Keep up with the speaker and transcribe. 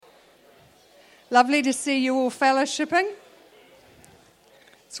Lovely to see you all fellowshipping.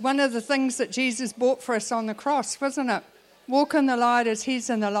 It's one of the things that Jesus bought for us on the cross, wasn't it? Walk in the light as he's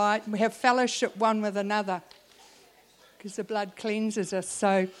in the light. We have fellowship one with another because the blood cleanses us.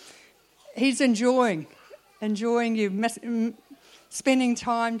 So he's enjoying you, spending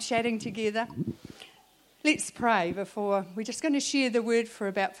time chatting together. Let's pray before. We're just going to share the word for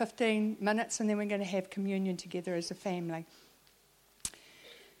about 15 minutes and then we're going to have communion together as a family.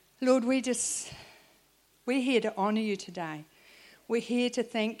 Lord, we're here to honour you today. We're here to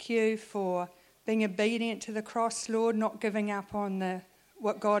thank you for being obedient to the cross, Lord, not giving up on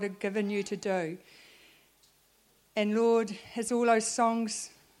what God had given you to do. And Lord, as all those songs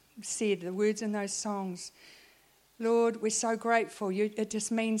said, the words in those songs, Lord, we're so grateful. It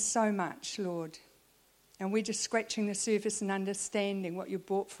just means so much, Lord. And we're just scratching the surface and understanding what you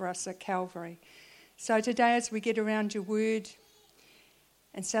bought for us at Calvary. So today as we get around your word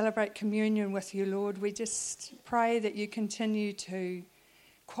and celebrate communion with you, Lord, we just pray that you continue to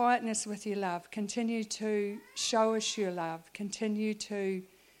quieten us with your love, continue to show us your love, continue to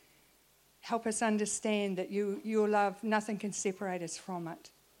help us understand that your love, nothing can separate us from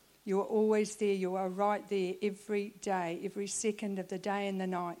it. You are always there, you are right there every day, every second of the day and the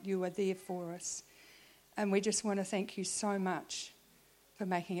night, you are there for us. And we just want to thank you so much for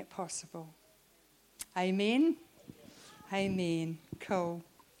making it possible. Amen. Amen. Cool.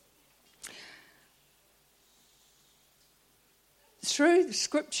 Through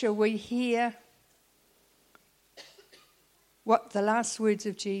Scripture, we hear what the last words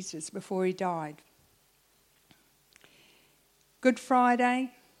of Jesus before he died. Good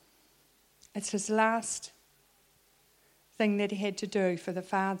Friday, it's his last thing that he had to do for the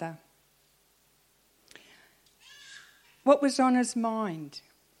Father. What was on his mind?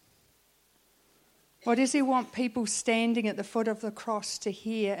 What does he want people standing at the foot of the cross to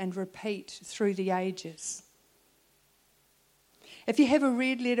hear and repeat through the ages? If you have a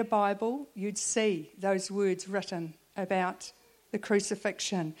red letter Bible, you'd see those words written about the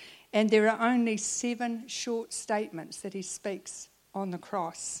crucifixion. And there are only 7 short statements that he speaks on the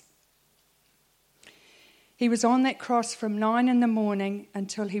cross. He was on that cross from 9 in the morning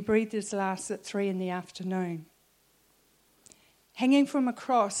until he breathed his last at 3 in the afternoon. Hanging from a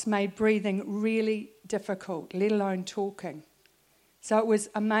cross made breathing really difficult, let alone talking. So it was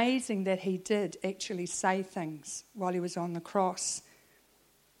amazing that he did actually say things while he was on the cross.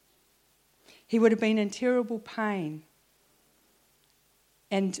 He would have been in terrible pain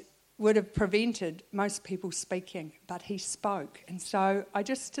and would have prevented most people speaking, but he spoke. And so I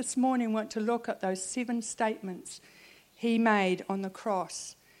just this morning want to look at those 7 statements he made on the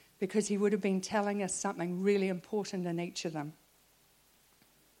cross because he would have been telling us something really important in each of them.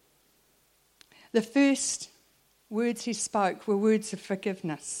 The first words he spoke were words of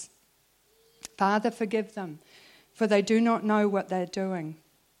forgiveness. Father, forgive them, for they do not know what they're doing.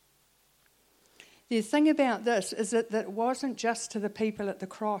 The thing about this is that it wasn't just to the people at the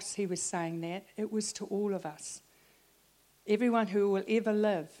cross he was saying that, it was to all of us. Everyone who will ever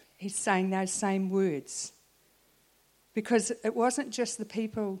live, he's saying those same words. Because it wasn't just the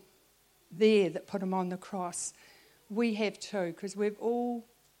people there that put him on the cross. We have too, because we've all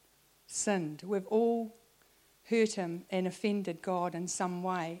sinned. We've all hurt him and offended God in some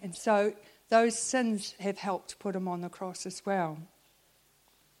way. And so those sins have helped put him on the cross as well.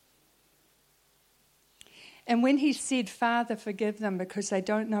 And when he said, Father, forgive them because they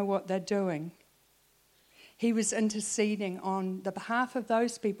don't know what they're doing, he was interceding on the behalf of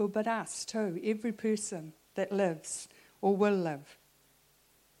those people, but us too, every person that lives or will live.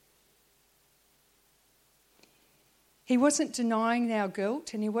 He wasn't denying our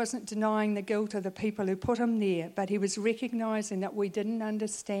guilt, and he wasn't denying the guilt of the people who put him there, but he was recognising that we didn't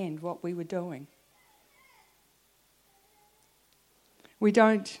understand what we were doing. We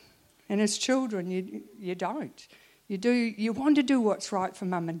don't, and as children, you don't. You want to do what's right for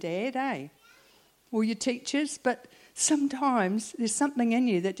mum and dad, eh? Or your teachers, but sometimes there's something in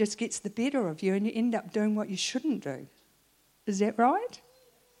you that just gets the better of you and you end up doing what you shouldn't do. Is that right?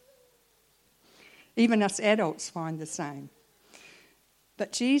 Even us adults find the same.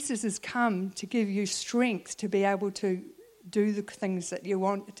 But Jesus has come to give you strength to be able to do the things that you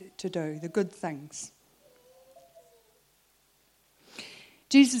want to do, the good things.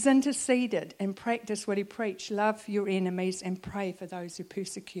 Jesus interceded and practiced what he preached. Love your enemies and pray for those who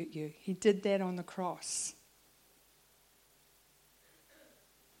persecute you. He did that on the cross.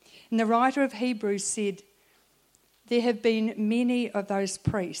 And the writer of Hebrews said, there have been many of those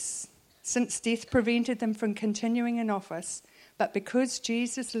priests since death prevented them from continuing in office, but because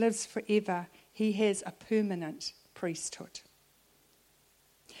Jesus lives forever, he has a permanent priesthood.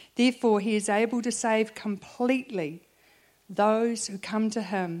 Therefore, he is able to save completely those who come to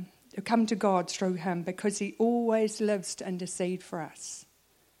him, who come to God through him, because he always lives to intercede for us.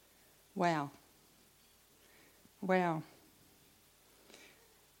 Wow. Wow.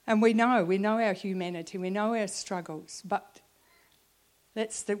 And we know our humanity, we know our struggles, but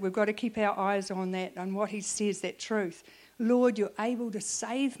we've got to keep our eyes on that, on what he says, that truth. Lord, you're able to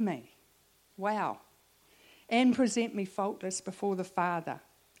save me. Wow. And present me faultless before the Father.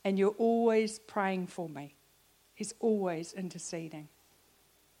 And you're always praying for me. He's always interceding.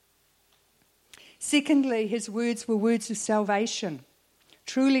 Secondly, his words were words of salvation.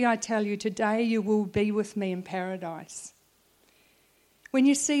 Truly I tell you, today you will be with me in paradise. When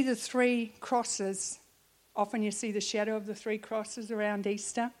you see the 3 crosses, often you see the shadow of the 3 crosses around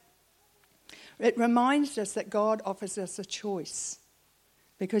Easter. It reminds us that God offers us a choice,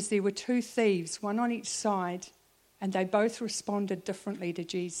 because there were 2 thieves, one on each side, and they both responded differently to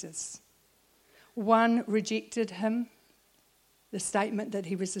Jesus. One rejected him, the statement that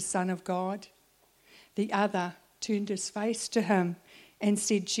he was the Son of God. The other turned his face to him and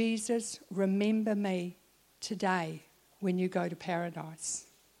said, Jesus, remember me today when you go to paradise.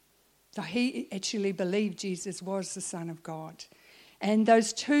 So he actually believed Jesus was the Son of God. And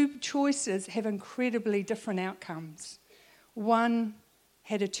those 2 choices have incredibly different outcomes. One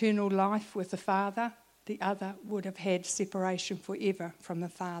had eternal life with the Father. The other would have had separation forever from the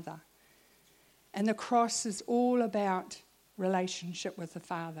Father. And the cross is all about relationship with the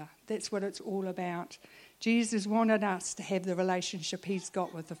Father. That's what it's all about. Jesus wanted us to have the relationship he's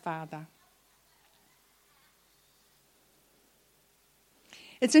got with the Father.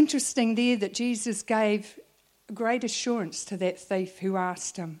 It's interesting there that Jesus gave great assurance to that thief who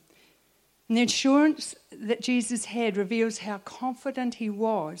asked him. And the assurance that Jesus had reveals how confident he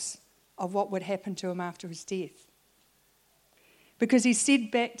was of what would happen to him after his death. Because he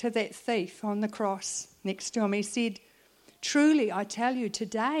said back to that thief on the cross next to him, he said, truly I tell you,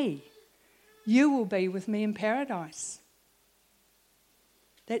 today you will be with me in paradise.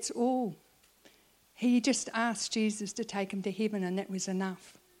 That's all. He just asked Jesus to take him to heaven, and that was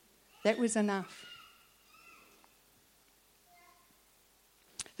enough. That was enough.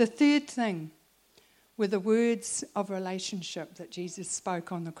 The third thing were the words of relationship that Jesus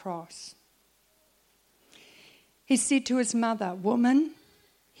spoke on the cross. He said to his mother, woman,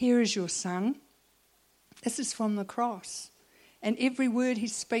 here is your son. This is from the cross. And every word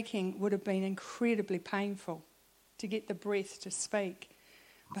he's speaking would have been incredibly painful to get the breath to speak.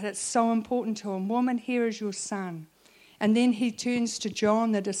 But it's so important to him. Woman, here is your son. And then he turns to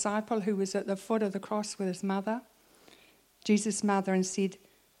John, the disciple who was at the foot of the cross with his mother, Jesus' mother, and said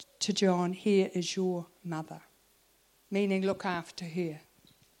to John, here is your mother. Meaning, look after her.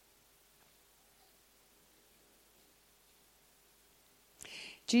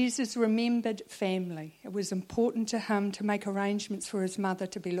 Jesus remembered family. It was important to him to make arrangements for his mother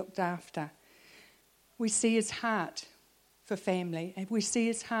to be looked after. We see his heart for family, and we see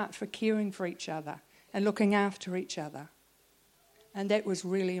his heart for caring for each other and looking after each other. And that was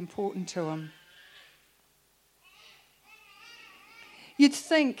really important to him. You'd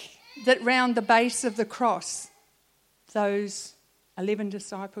think that round the base of the cross, those 11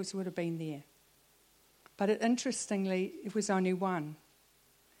 disciples would have been there. But interestingly, it was only one.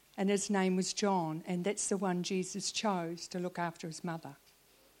 And his name was John, and that's the one Jesus chose to look after his mother.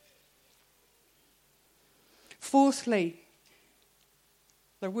 Fourthly,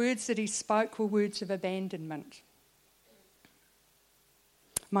 the words that he spoke were words of abandonment.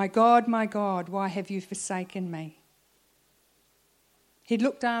 My God, why have you forsaken me? He'd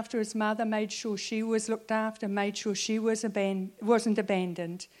looked after his mother, made sure she was looked after, made sure she wasn't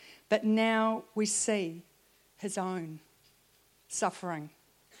abandoned. But now we see his own suffering.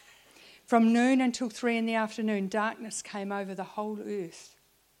 From noon until 3 p.m, darkness came over the whole earth.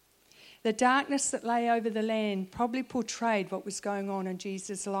 The darkness that lay over the land probably portrayed what was going on in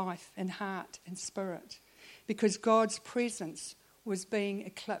Jesus' life and heart and spirit, because God's presence was being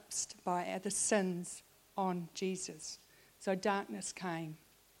eclipsed by the sins on Jesus. So darkness came.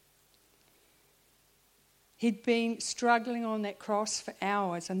 He'd been struggling on that cross for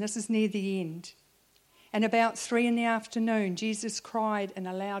hours, and this is near the end. And about 3 p.m, Jesus cried in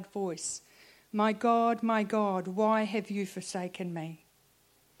a loud voice, my God, why have you forsaken me?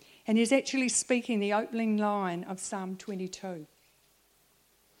 And he's actually speaking the opening line of Psalm 22.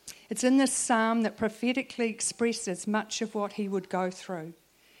 It's in this psalm that prophetically expresses much of what he would go through.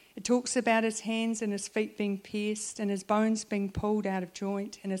 It talks about his hands and his feet being pierced, and his bones being pulled out of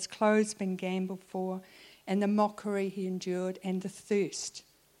joint, and his clothes being gambled for, and the mockery he endured, and the thirst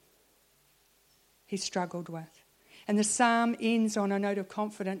he struggled with. And the psalm ends on a note of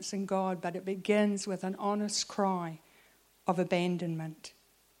confidence in God, but it begins with an honest cry of abandonment.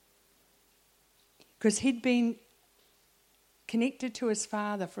 Because he'd been connected to his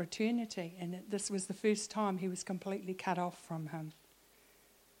Father for eternity, and this was the first time he was completely cut off from him.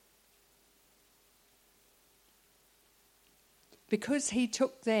 Because he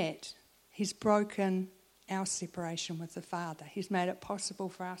took that, he's broken our separation with the Father. He's made it possible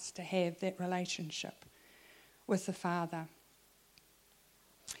for us to have that relationship with the Father.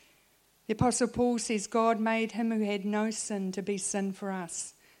 The Apostle Paul says, God made him who had no sin to be sin for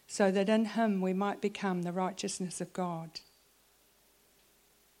us, so that in him we might become the righteousness of God.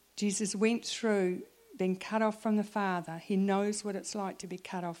 Jesus went through being cut off from the Father. He knows what it's like to be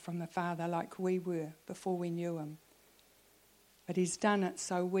cut off from the Father, like we were before we knew him. But he's done it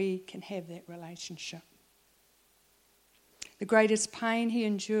so we can have that relationship. The greatest pain he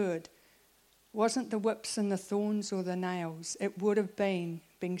endured wasn't the whips and the thorns or the nails. It would have been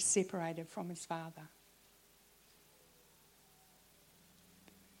being separated from his Father.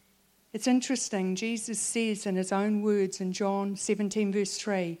 It's interesting, Jesus says in his own words in John 17 verse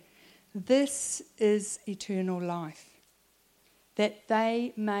 3, this is eternal life, that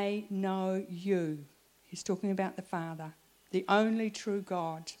they may know you. He's talking about the Father, the only true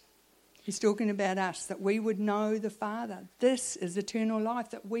God. He's talking about us, that we would know the Father. This is eternal life,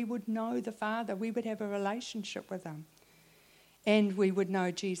 that we would know the Father. We would have a relationship with him. And we would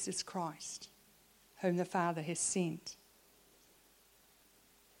know Jesus Christ, whom the Father has sent.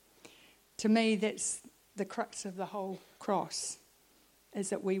 To me, that's the crux of the whole cross,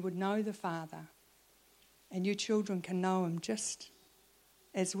 is that we would know the Father. And you children can know him just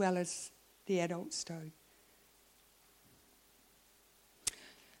as well as the adults do.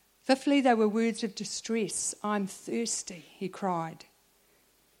 Fifthly, they were words of distress. I'm thirsty, he cried.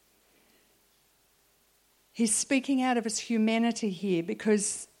 He's speaking out of his humanity here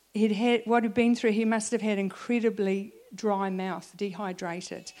because what he'd been through, he must have had incredibly dry mouth,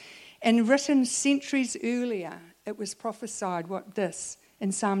 dehydrated. And written centuries earlier, it was prophesied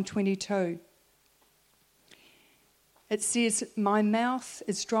in Psalm 22. It says, my mouth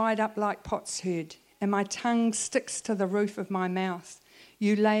is dried up like potsherd, and my tongue sticks to the roof of my mouth.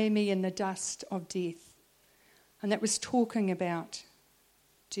 You lay me in the dust of death. And that was talking about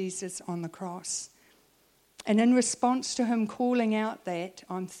Jesus on the cross. And in response to him calling out that,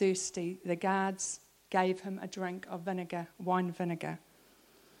 I'm thirsty, the guards gave him a drink of vinegar, wine vinegar.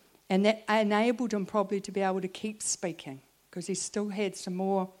 And that enabled him probably to be able to keep speaking, because he still had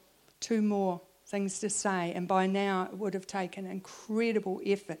two more things to say. And by now it would have taken incredible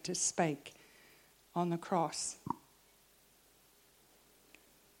effort to speak on the cross.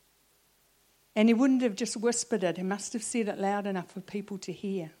 And he wouldn't have just whispered it. He must have said it loud enough for people to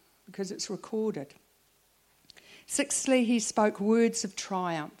hear, because it's recorded. Sixthly, he spoke words of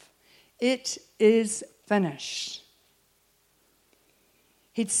triumph. It is finished.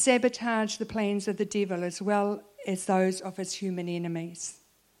 He'd sabotaged the plans of the devil as well as those of his human enemies.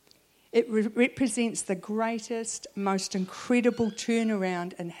 It represents the greatest, most incredible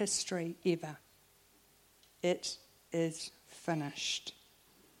turnaround in history ever. It is finished.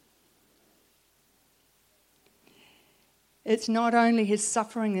 It's not only his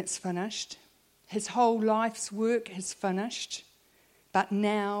suffering that's finished, his whole life's work is finished, but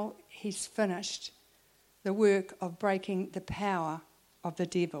now he's finished the work of breaking the power of the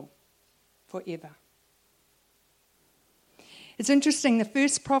devil forever. It's interesting, the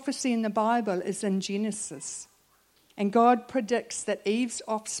first prophecy in the Bible is in Genesis, and God predicts that Eve's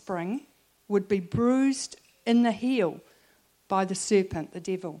offspring would be bruised in the heel by the serpent, the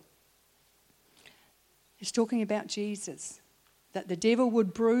devil. He's talking about Jesus, that the devil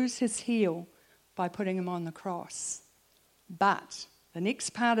would bruise his heel by putting him on the cross. But the next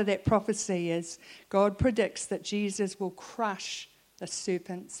part of that prophecy is God predicts that Jesus will crush the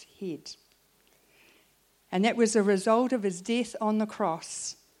serpent's head. And that was a result of his death on the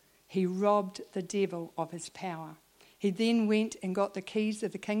cross. He robbed the devil of his power. He then went and got the keys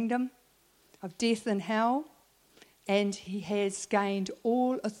of the kingdom of death and hell, and he has gained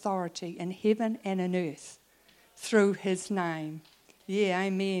all authority in heaven and in earth through his name. Yeah,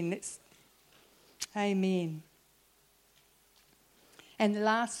 amen. Amen. And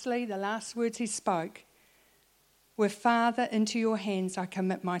lastly, the last words he spoke were, Father, into your hands I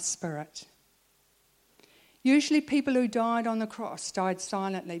commit my spirit. Usually people who died on the cross died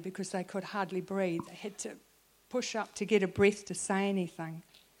silently because they could hardly breathe. They had to push up to get a breath to say anything.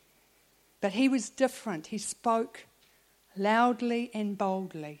 But he was different. He spoke loudly and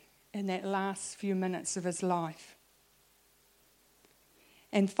boldly in that last few minutes of his life.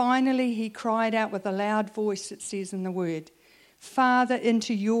 And finally, he cried out with a loud voice, it says in the word, "Father,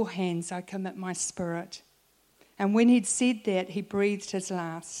 into your hands I commit my spirit." And when he'd said that, he breathed his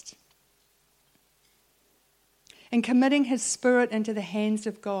last. In committing his spirit into the hands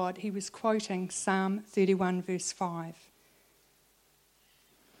of God, he was quoting Psalm 31, verse 5.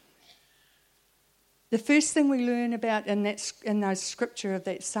 The first thing we learn about in those scripture of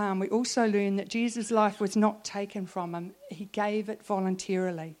that psalm, we also learn that Jesus' life was not taken from him. He gave it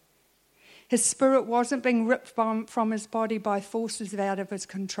voluntarily. His spirit wasn't being ripped from his body by forces out of his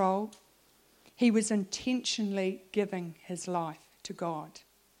control. He was intentionally giving his life to God.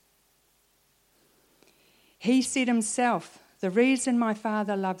 He said himself, "The reason my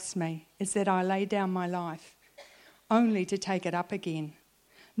Father loves me is that I lay down my life, only to take it up again.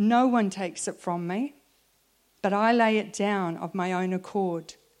 No one takes it from me, but I lay it down of my own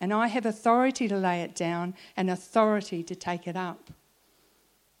accord, and I have authority to lay it down and authority to take it up."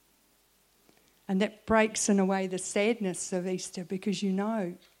 And that breaks in a way the sadness of Easter, because you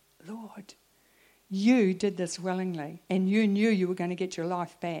know, Lord, you did this willingly, and you knew you were going to get your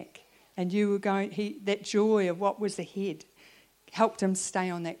life back, and you were that joy of what was ahead helped him stay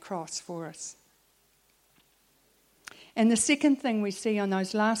on that cross for us. And the second thing we see on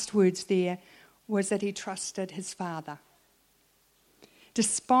those last words there was that he trusted his Father.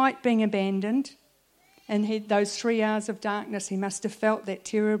 Despite being abandoned, and those 3 hours of darkness, he must have felt that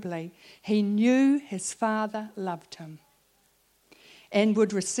terribly. He knew his Father loved him and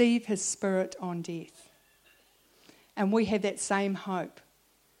would receive his spirit on death. And we have that same hope,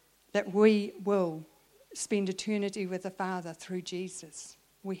 that we will spend eternity with the Father through Jesus.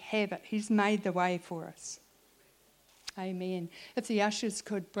 We have it. He's made the way for us. Amen. If the ushers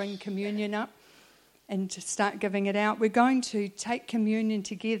could bring communion up and to start giving it out, we're going to take communion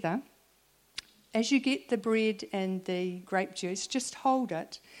together. As you get the bread and the grape juice, just hold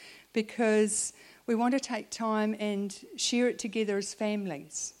it, because we want to take time and share it together as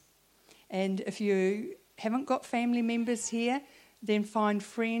families. And if you haven't got family members here, then find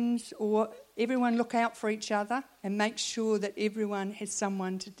friends, or everyone look out for each other and make sure that everyone has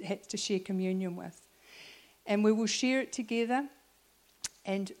someone to share communion with. And we will share it together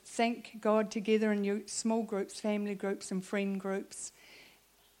and thank God together in your small groups, family groups and friend groups.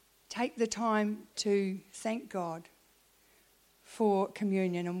 Take the time to thank God for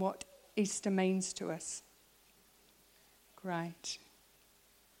communion and what Easter means to us. Great.